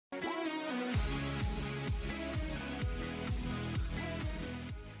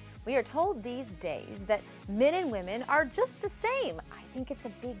We are told these days that men and women are just the same. I think it's a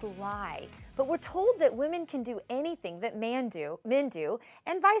big lie. But we're told that women can do anything that men do,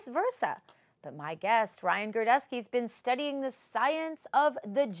 and vice versa. But my guest, Ryan Girdusky, has been studying the science of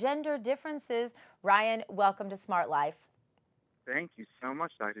the gender differences. Ryan, welcome to Smart Life. Thank you so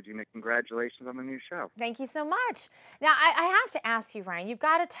much, Dr. Gina. Congratulations on the new show. Thank you so much. Now, I have to ask you, Ryan, you've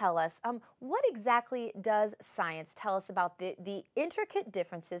got to tell us, what exactly does science tell us about the intricate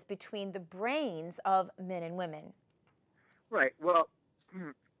differences between the brains of men and women? Right. Well,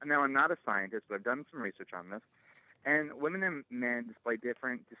 now I'm not a scientist, but I've done some research on this. And women and men display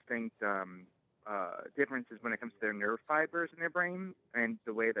distinct differences when it comes to their nerve fibers in their brain and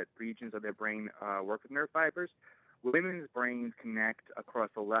the way that regions of their brain work with nerve fibers. Women's brains connect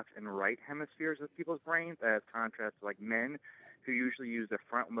across the left and right hemispheres of people's brains, as contrast to like men, who usually use the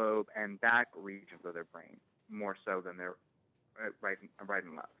front lobe and back regions of their brain more so than their right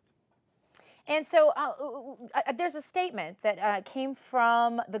and left. And so there's a statement that came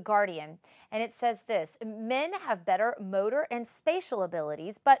from The Guardian, and it says this: men have better motor and spatial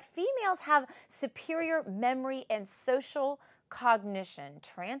abilities, but females have superior memory and social cognition.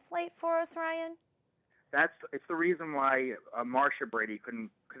 Translate for us, Ryan? It's the reason why Marsha Brady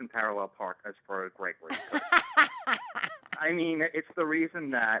couldn't parallel park as far as Gregory could. I mean, it's the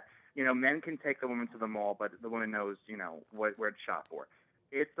reason that men can take the woman to the mall, but the woman knows where to shop for.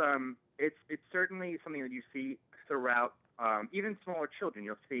 It's certainly something that you see throughout even smaller children.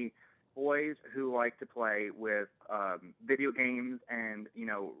 You'll see boys who like to play with video games and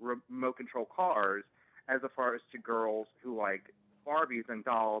remote control cars, as far as to girls who like Barbies and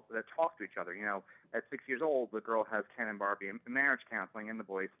dolls that talk to each other. At 6 years old, the girl has Ken and Barbie in marriage counseling, and the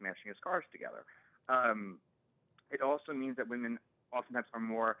boy is smashing his cars together. It also means that women oftentimes are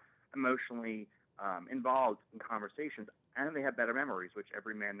more emotionally involved in conversations, and they have better memories, which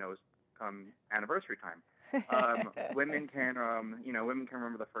every man knows come anniversary time. Women can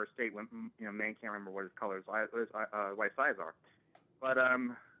remember the first date. When men can't remember what his wife's eyes are. But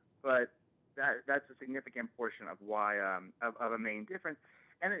that's a significant portion of why of a main difference.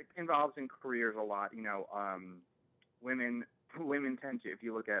 And it involves in careers a lot. Women tend to, if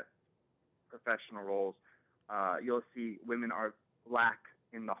you look at professional roles, you'll see women lack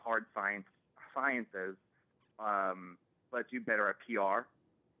in the hard sciences, but do better at PR.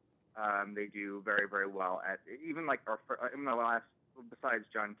 They do very, very well at even like besides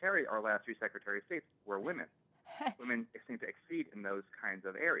John Kerry, our last three Secretary of States were women. Women seem to exceed in those kinds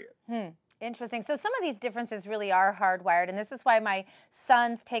of areas. Interesting. So some of these differences really are hardwired, and this is why my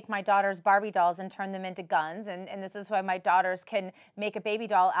sons take my daughter's Barbie dolls and turn them into guns, and this is why my daughters can make a baby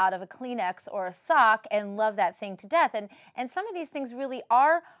doll out of a Kleenex or a sock and love that thing to death. And some of these things really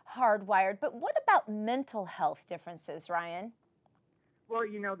are hardwired. But what about mental health differences, Ryan? Well,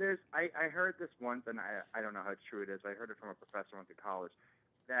 I heard this once, and I don't know how true it is. I heard it from a professor who went to college,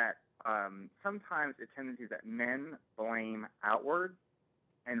 that sometimes it's tendency that men blame outward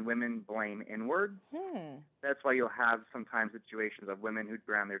and women blame inward. That's why you'll have sometimes situations of women who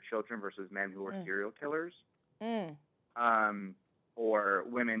drown their children versus men who are serial killers, or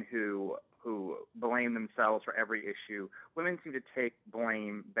women who blame themselves for every issue. Women seem to take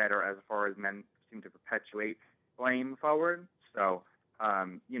blame better, as far as men seem to perpetuate blame forward. So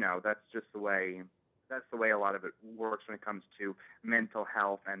that's just the way. That's the way a lot of it works when it comes to mental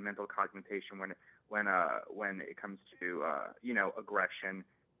health and mental cognition. When it comes to aggression,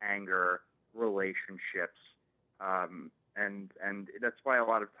 anger, relationships, and that's why a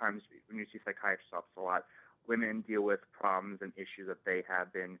lot of times when you see psychiatrists office a lot, women deal with problems and issues that they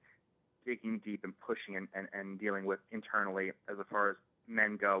have been digging deep and pushing and dealing with internally, as far as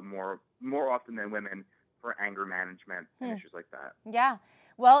men go more often than women for anger management and issues like that. Yeah.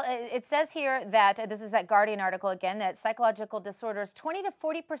 Well, it says here that, this is that Guardian article again, that psychological disorders 20 to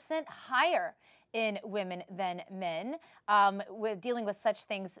 40% higher in women than men, with dealing with such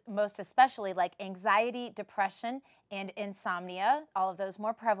things, most especially like anxiety, depression, and insomnia. All of those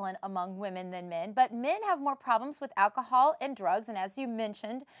more prevalent among women than men. But men have more problems with alcohol and drugs, and as you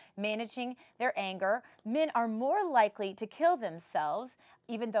mentioned, managing their anger. Men are more likely to kill themselves,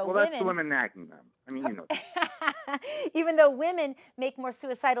 even though that's the women nagging them. I mean, even though women make more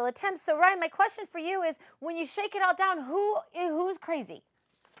suicidal attempts. So, Ryan, my question for you is, when you shake it all down, who's crazy?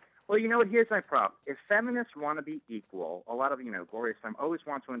 Well, here's my problem. If feminists want to be equal, a lot of, glorious femme always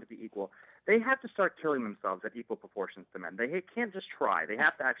wants women to be equal, they have to start killing themselves at equal proportions to men. They can't just try. They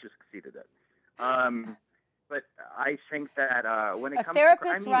have to actually succeed at it. But I think that when it comes to... A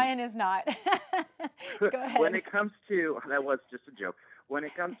therapist, Ryan is not. Go ahead. When it comes to... That was just a joke. When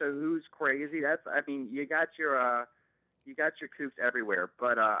it comes to who's crazy, you got your you got your kooks everywhere.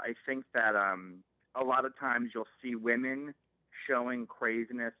 But I think that a lot of times you'll see women showing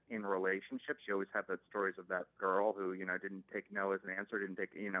craziness in relationships. You always have the stories of that girl who, didn't take no as an answer, didn't take,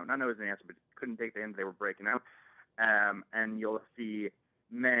 not no as an answer, but couldn't take the end. They were breaking up. And you'll see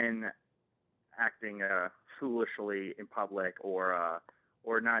men acting foolishly in public, or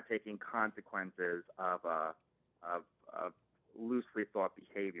not taking consequences of loosely thought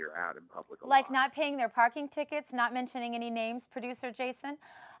behavior out in public. Like not paying their parking tickets, not mentioning any names, producer Jason.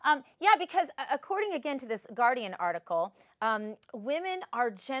 Yeah, because according again to this Guardian article, women are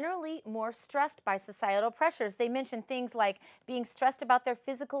generally more stressed by societal pressures. They mention things like being stressed about their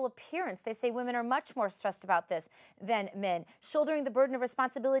physical appearance. They say women are much more stressed about this than men. Shouldering the burden of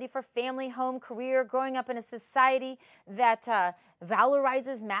responsibility for family, home, career, growing up in a society that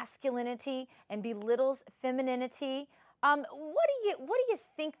valorizes masculinity and belittles femininity. What do you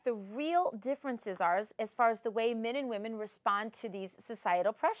think the real differences are as far as the way men and women respond to these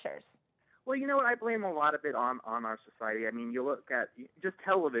societal pressures? Well, you know what? I blame a lot of it on our society. I mean, you look at just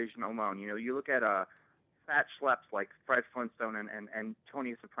television alone. You look at fat schleps like Fred Flintstone and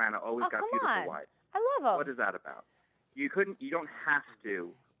Tony Soprano always got beautiful wives. I love them. What is that about? You don't have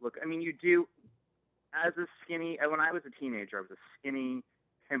to look. I mean, you do. As a skinny, when I was a teenager, I was a skinny,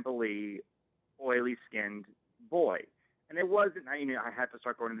 pimply, oily-skinned boy. And it wasn't, I had to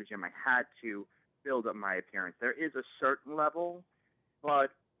start going to the gym. I had to build up my appearance. There is a certain level,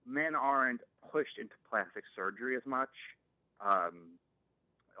 but men aren't pushed into plastic surgery as much.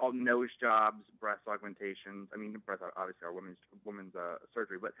 All nose jobs, breast augmentations. I mean, breasts obviously are women's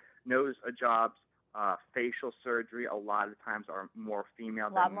surgery, but nose jobs, facial surgery, a lot of times are more female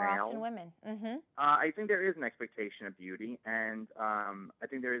than male. A lot more often women. Mm-hmm. I think there is an expectation of beauty, and I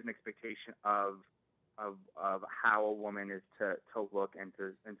think there is an expectation of how a woman is to look and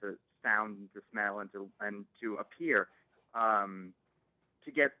to sound and to smell and to appear,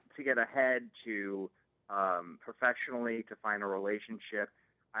 to get ahead, to professionally, to find a relationship.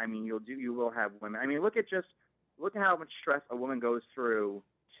 I mean, you will have women. I mean, look at how much stress a woman goes through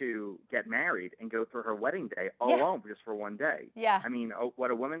to get married and go through her wedding day alone just for one day. Yeah. I mean,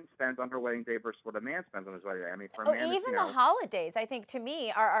 what a woman spends on her wedding day versus what a man spends on his wedding day. I mean, for a man, even the holidays, I think, to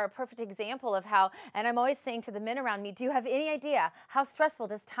me, are a perfect example of how, and I'm always saying to the men around me, do you have any idea how stressful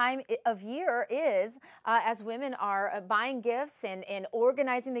this time of year is as women are buying gifts and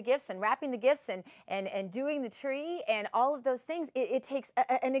organizing the gifts and wrapping the gifts and doing the tree and all of those things. It takes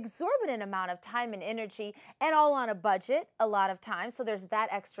an exorbitant amount of time and energy, and all on a budget a lot of times, so there's that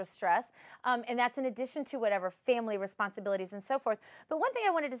extra stress, and that's in addition to whatever family responsibilities and so forth. But one thing I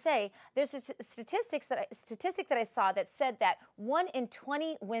wanted to say, there's a statistic that I saw that said that 1 in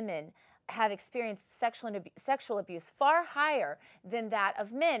 20 women have experienced sexual abuse, far higher than that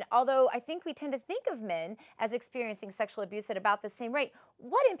of men. Although I think we tend to think of men as experiencing sexual abuse at about the same rate.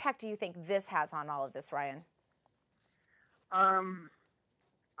 What impact do you think this has on all of this, Ryan?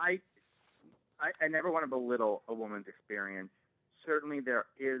 I never want to belittle a woman's experience. Certainly there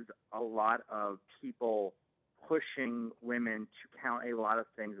is a lot of people pushing women to count a lot of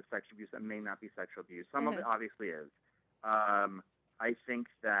things as sexual abuse that may not be sexual abuse. Some of it obviously is. I think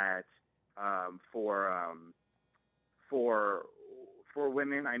that for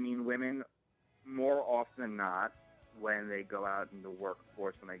women, I mean, women more often than not, when they go out in the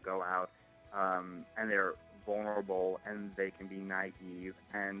workforce, when they go out and they're vulnerable and they can be naive,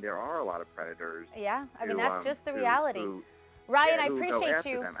 and there are a lot of predators. Yeah, I mean, that's just the reality. Ryan, I appreciate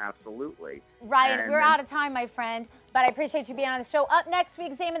you. Them, absolutely. Ryan, we're out of time, my friend, but I appreciate you being on the show. Up next, we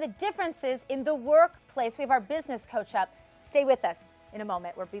examine the differences in the workplace. We have our business coach up. Stay with us. In a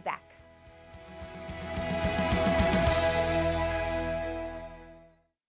moment, we'll be back.